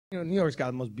You know, New York's got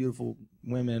the most beautiful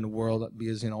women in the world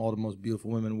because, you know, all the most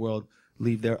beautiful women in the world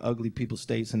leave their ugly people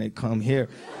states and they come here.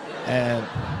 And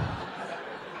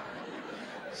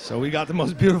so we got the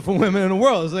most beautiful women in the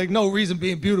world. It's like no reason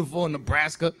being beautiful in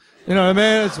Nebraska. You know what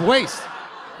I mean? It's a waste.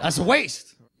 That's a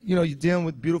waste. You know, you're dealing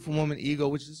with beautiful woman ego,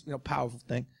 which is, you know, a powerful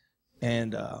thing.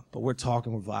 And, but we're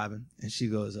talking, we're vibing. And she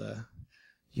goes,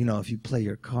 you know, if you play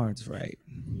your cards right,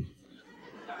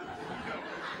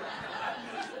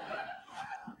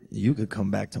 you could come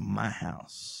back to my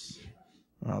house.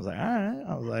 And I was like,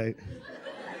 all right.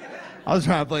 I was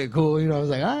trying to play it cool, you know. I was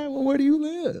like, all right, well, where do you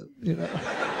live? You know.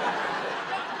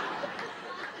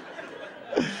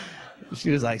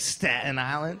 She was like, Staten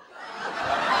Island.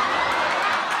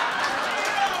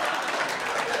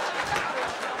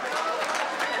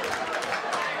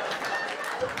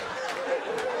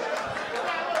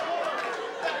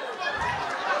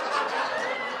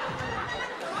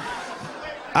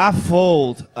 I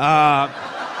fold. I'm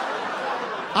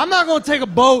not gonna take a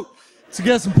boat to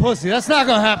get some pussy. That's not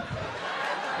gonna happen.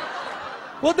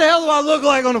 What the hell do I look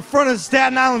like on the front of the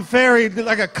Staten Island ferry,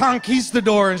 like a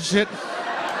conquistador and shit?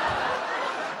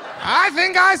 I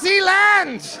think I see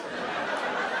land.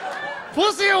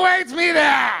 Pussy awaits me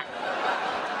there.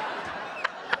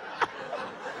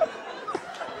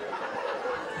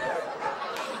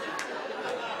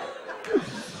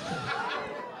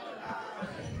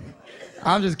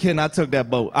 I'm just kidding. I took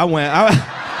that boat. I went.